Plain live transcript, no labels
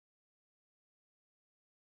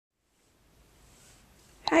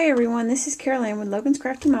Hi everyone, this is Caroline with Logan's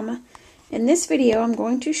Crafty Mama. In this video I'm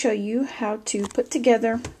going to show you how to put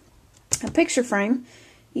together a picture frame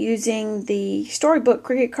using the Storybook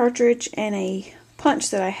Cricut cartridge and a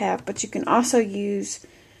punch that I have, but you can also use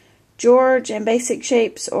George and Basic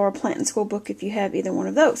Shapes or Plant and School book if you have either one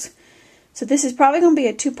of those. So this is probably going to be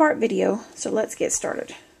a two-part video, so let's get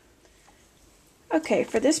started. Okay,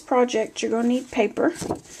 for this project you're going to need paper.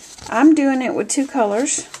 I'm doing it with two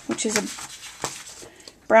colors, which is a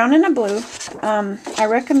brown and a blue. I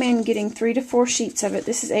recommend getting 3 to 4 sheets of it.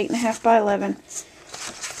 This is 8.5 by 11.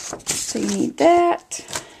 So you need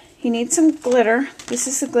that. You need some glitter. This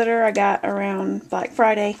is the glitter I got around Black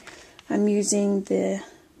Friday. I'm using the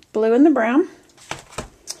blue and the brown.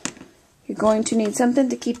 You're going to need something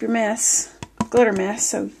to keep your glitter mess,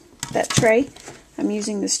 so that tray. I'm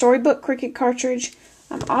using the Storybook Cricut cartridge.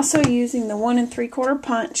 I'm also using the 1 3/4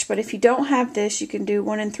 punch, but if you don't have this, you can do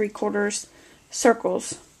 1 3/4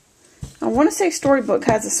 circles. I want to say Storybook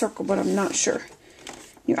has a circle, but I'm not sure.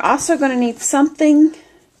 You're also going to need something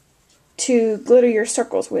to glitter your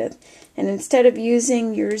circles with. And instead of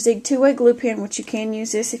using your Zig 2-way glue pen, which you can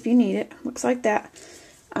use this if you need it, looks like that,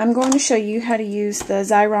 I'm going to show you how to use the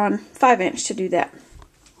Xyron 5-inch to do that.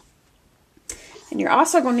 And you're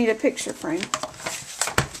also going to need a picture frame.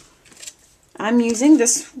 I'm using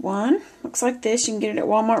this one. Looks like this. You can get it at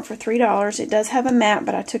Walmart for $3. It does have a mat,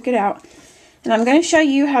 but I took it out. And I'm going to show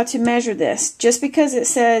you how to measure this. Just because it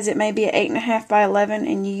says it may be an 8.5 by 11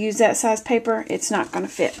 and you use that size paper, it's not going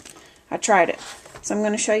to fit. I tried it. So I'm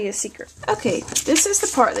going to show you a secret. Okay, this is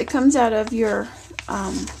the part that comes out of your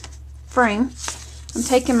frame. I'm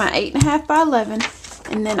taking my 8.5 by 11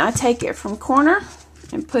 and then I take it from corner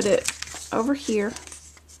and put it over here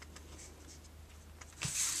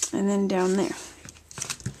and then down there.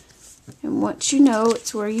 And once you know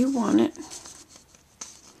it's where you want it,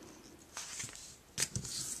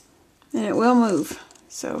 and it will move.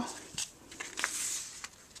 So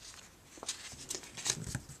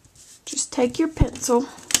just take your pencil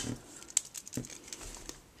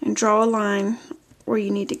and draw a line where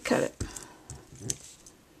you need to cut it.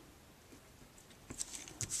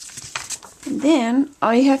 And then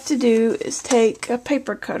all you have to do is take a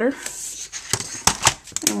paper cutter,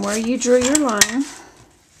 and where you drew your line,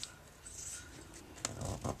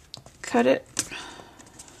 cut it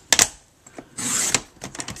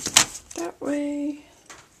that way.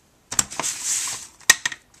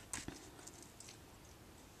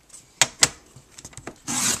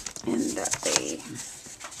 And that way.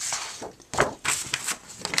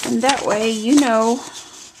 And that way you know,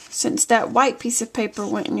 since that white piece of paper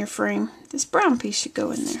went in your frame, this brown piece should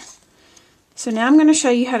go in there. So now I'm going to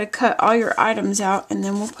show you how to cut all your items out and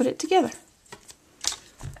then we'll put it together.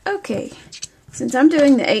 Okay, since I'm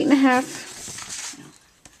doing the 8.5,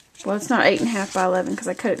 well, it's not 8.5 by 11 because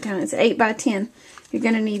I cut it down, it's 8 by 10. You're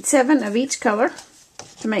going to need 7 of each color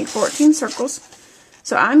to make 14 circles.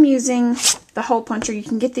 So I'm using the hole puncher. You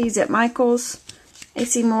can get these at Michael's,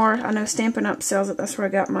 AC Moore. I know Stampin' Up! Sells it. That's where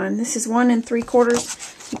I got mine. This is 1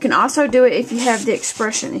 3/4. You can also do it if you have the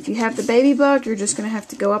expression. If you have the baby bug, you're just going to have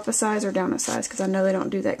to go up a size or down a size because I know they don't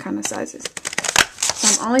do that kind of sizes.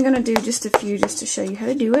 So I'm only going to do just a few just to show you how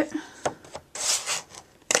to do it.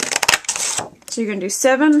 So you're going to do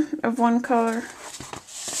 7 of one color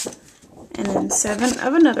and then 7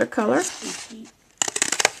 of another color.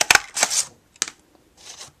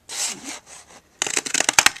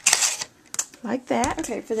 Like that.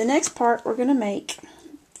 Okay, for the next part we're going to make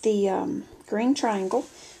the green triangle.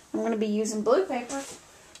 I'm going to be using blue paper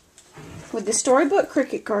with the Storybook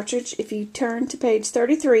Cricut cartridge. If you turn to page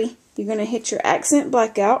 33, you're going to hit your accent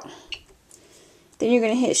blackout. Then you're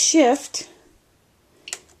going to hit Shift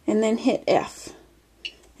and then hit F.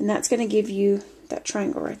 And that's going to give you that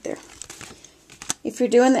triangle right there. If you're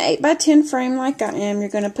doing the 8 by 10 frame like I am, you're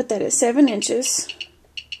going to put that at 7 inches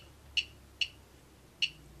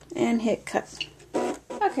and hit cut.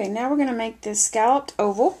 Okay, now we're going to make this scalloped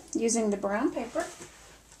oval using the brown paper.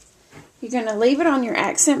 You're going to leave it on your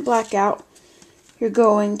accent blackout. You're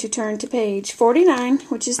going to turn to page 49,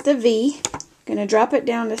 which is the V. You're going to drop it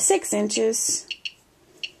down to 6 inches.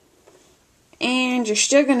 And you're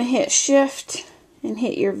still going to hit Shift and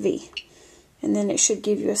hit your V. And then it should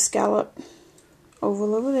give you a scallop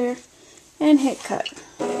oval over there. And hit cut.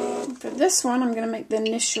 For this one, I'm going to make the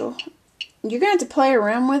initial. You're going to have to play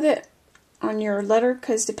around with it on your letter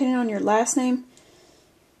because depending on your last name,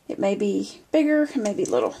 it may be bigger, it may be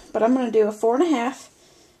little. But I'm going to do a 4.5,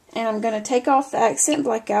 and I'm going to take off the accent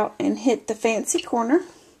blackout and hit the fancy corner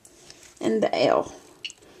and the L.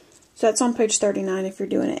 So that's on page 39 if you're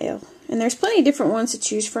doing an L. And there's plenty of different ones to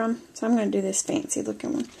choose from, so I'm going to do this fancy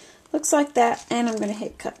looking one. Looks like that, and I'm going to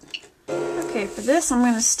hit cut. Okay, for this I'm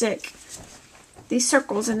going to stick these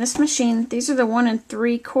circles in this machine. These are the 1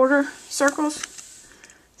 3/4 circles.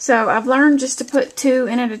 So I've learned just to put 2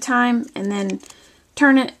 in at a time and then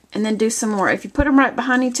turn it and then do some more. If you put them right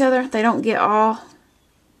behind each other, they don't get all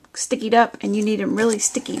stickied up, and you need them really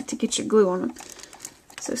sticky to get your glue on them.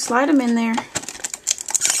 So slide them in there,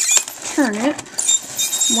 turn it.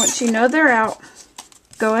 Once you know they're out,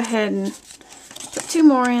 go ahead and put 2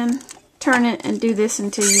 more in, turn it, and do this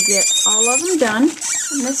until you get all of them done.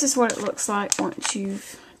 And this is what it looks like once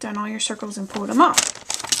you've done all your circles and pulled them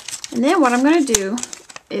off. And then what I'm going to do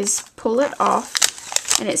is pull it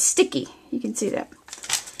off, and it's sticky. You can see that.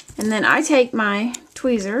 And then I take my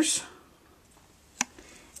tweezers,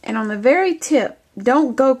 and on the very tip,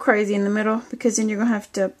 don't go crazy in the middle because then you're going to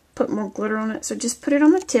have to put more glitter on it. So just put it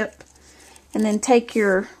on the tip, and then take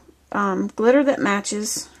your glitter that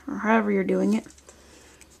matches, or however you're doing it,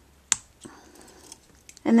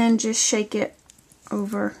 and then just shake it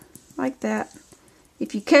over like that.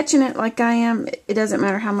 If you're catching it like I am, it doesn't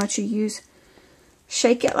matter how much you use.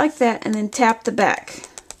 Shake it like that, and then tap the back,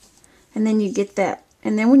 and then you get that.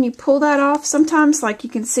 And then when you pull that off, sometimes, like you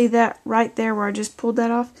can see that right there where I just pulled that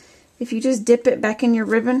off, if you just dip it back in your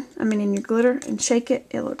ribbon, in your glitter, and shake it,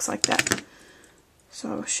 it looks like that. So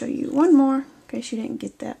I'll show you one more in case you didn't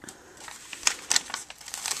get that.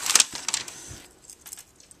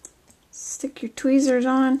 Stick your tweezers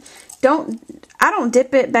on. I don't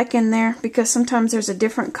dip it back in there because sometimes there's a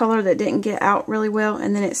different color that didn't get out really well,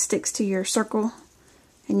 and then it sticks to your circle,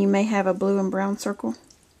 and you may have a blue and brown circle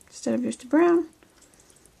instead of just a brown.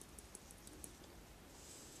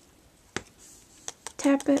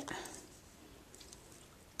 Tap it,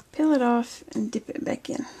 peel it off, and dip it back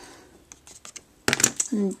in.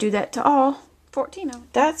 And do that to all 14 of them.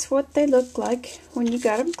 That's what they look like when you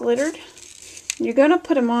got them glittered. You're going to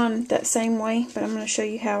put them on that same way, but I'm going to show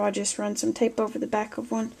you how. I just run some tape over the back of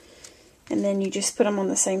one, and then you just put them on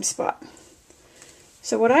the same spot.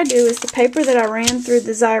 So what I do is the paper that I ran through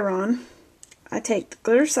the Xyron, I take the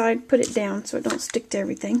glitter side, put it down so it don't stick to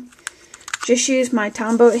everything. Just use my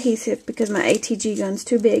Tombow adhesive because my ATG gun's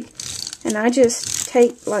too big, and I just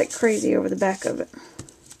tape like crazy over the back of it.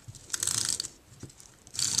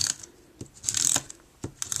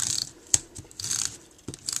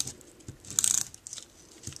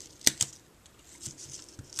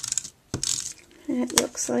 And it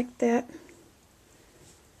looks like that,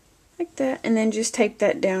 and then just tape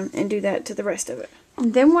that down and do that to the rest of it.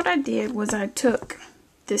 And then what I did was I took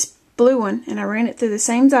this blue one and I ran it through the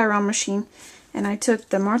same Xyron machine, and I took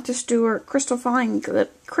the Martha Stewart Crystal Fine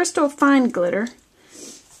Glitter,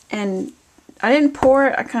 and I didn't pour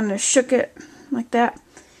it, I kind of shook it like that,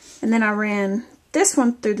 and then I ran this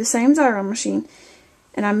one through the same Xyron machine,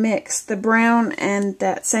 and I mixed the brown and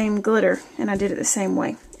that same glitter, and I did it the same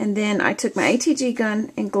way. And then I took my ATG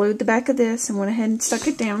gun and glued the back of this and went ahead and stuck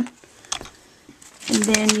it down. And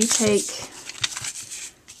then you take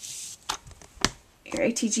your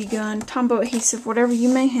ATG gun, Tombow adhesive, whatever you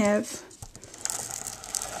may have,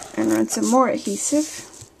 and run some more adhesive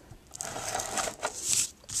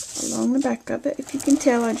along the back of it. If you can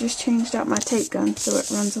tell, I just changed out my tape gun so it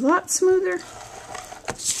runs a lot smoother.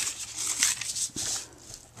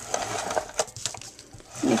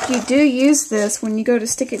 And if you do use this, when you go to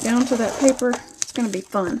stick it down to that paper, it's going to be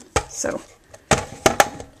fun. So,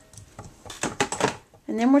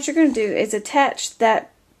 and then what you're going to do is attach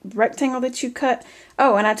that rectangle that you cut.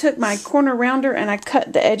 Oh, and I took my corner rounder and I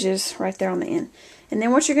cut the edges right there on the end. And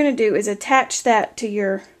then what you're going to do is attach that to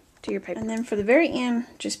your paper. And then for the very end,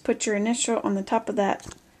 just put your initial on the top of that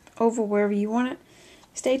oval wherever you want it.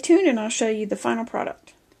 Stay tuned and I'll show you the final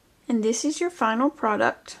product. And this is your final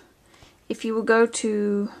product. If you will go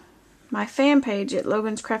to my fan page at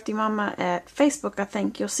Logan's Crafty Mama at Facebook, I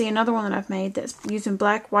think, you'll see another one that I've made that's using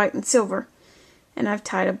black, white, and silver. And I've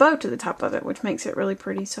tied a bow to the top of it, which makes it really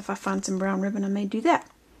pretty. So if I find some brown ribbon, I may do that.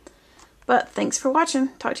 But thanks for watching.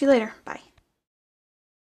 Talk to you later. Bye.